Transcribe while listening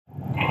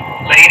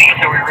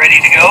ready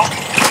to go?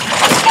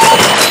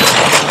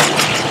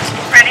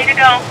 Ready to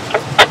go.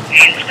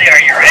 Ainsley,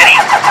 are you ready?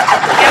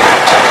 Yep.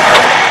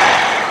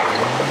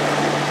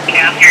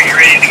 Cassie, are you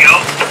ready to go?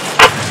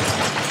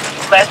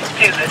 Let's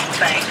do this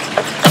thing.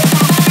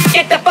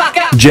 Get the fuck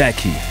up!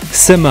 Jackie,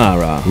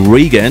 Samara,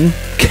 Regan,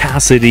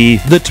 Cassidy,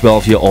 the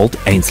 12-year-old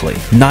Ainsley.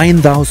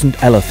 9,000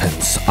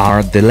 elephants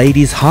are the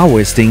ladies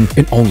harvesting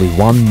in only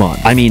 1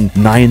 month. I mean,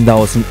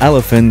 9,000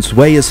 elephants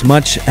weigh as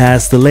much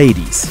as the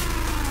ladies.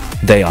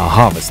 They are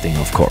harvesting,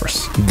 of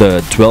course.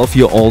 The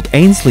 12-year-old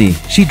Ainsley,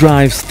 she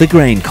drives the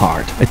grain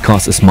cart. It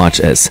costs as much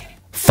as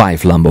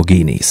 5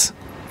 Lamborghinis.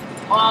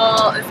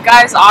 Well, if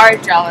guys are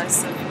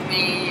jealous of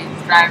me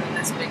driving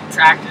this big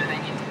tractor, they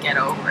need to get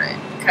over it.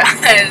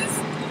 Because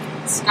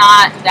it's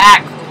not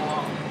that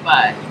cool,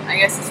 but I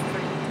guess it's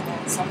pretty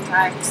cool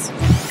sometimes.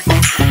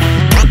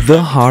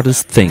 The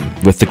hardest thing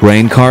with the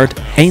grain cart,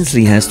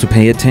 Ainsley has to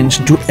pay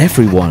attention to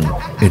everyone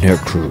in her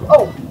crew.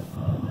 Oh!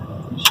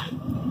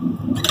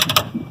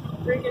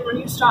 Regan, when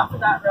you stop for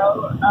that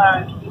row,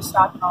 can you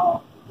stop and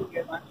I'll give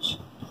you lunch?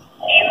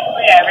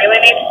 Ainsley, I really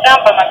need to stop,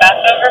 but my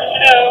bat's over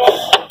too.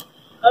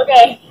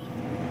 Okay.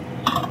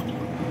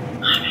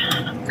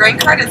 Grain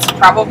cart is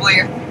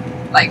probably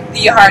like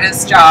the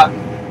hardest job.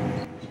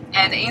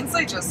 And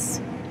Ainsley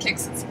just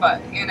kicks its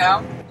butt, you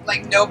know?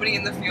 Like nobody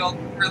in the field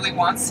really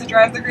wants to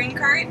drive the grain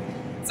cart.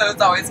 So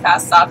it's always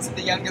passed off to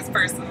the youngest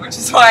person, which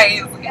is why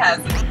Ainsley has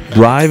it.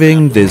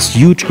 Driving this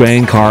huge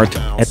grain cart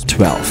at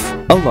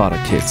 12. A lot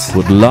of kids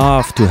would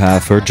love to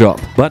have her job,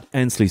 but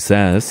Ainsley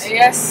says, I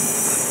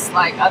guess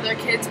like other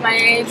kids my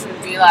age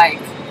would be like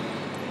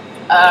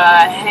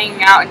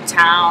hanging out in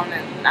town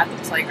and at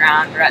the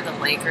playground or at the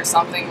lake or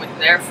something with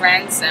their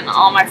friends, and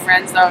all my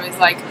friends are always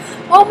like,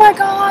 oh my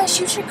gosh,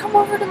 you should come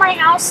over to my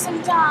house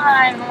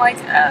sometime. I'm like,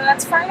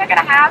 that's probably not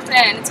gonna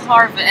happen. It's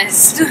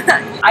harvest.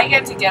 I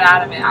get to get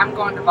out of it. I'm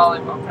going to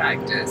volleyball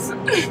practice.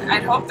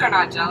 I'd hope they're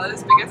not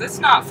jealous because it's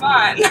not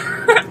fun.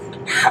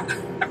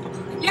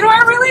 You know,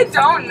 I really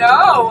don't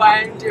know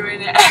why I'm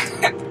doing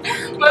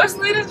it.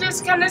 Mostly to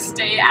just kind of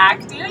stay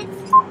active,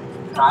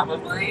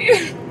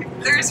 probably.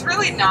 There's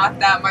really not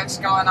that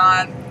much going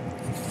on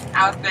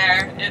out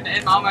there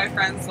in all my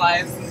friends'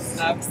 lives and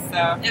stuff,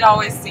 so it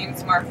always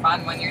seems more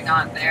fun when you're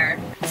not there.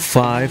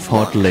 5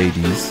 hot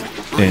ladies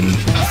in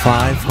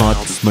 5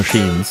 hot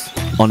machines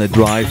on a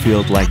dry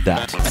field like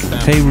that.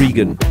 Hey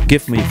Regan,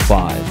 give me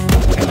 5.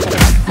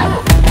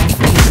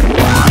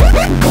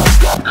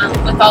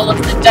 With all of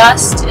the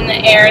dust in the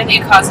air,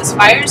 it causes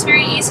fires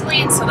very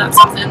easily, and so that's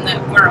something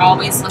that we're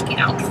always looking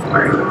out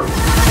for.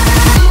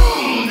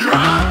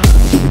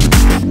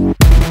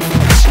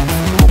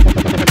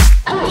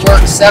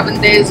 Work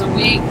 7 days a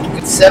week,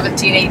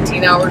 17,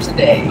 18 hours a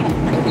day,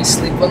 and we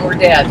sleep when we're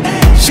dead.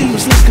 She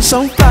was looking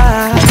so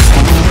fly,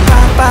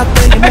 fly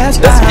thinking that's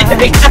fine.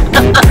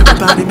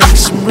 Everybody make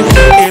some room,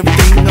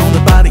 everything on the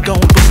body gon'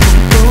 boom,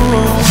 boom,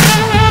 boom.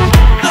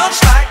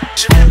 Looks like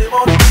she really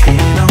wanna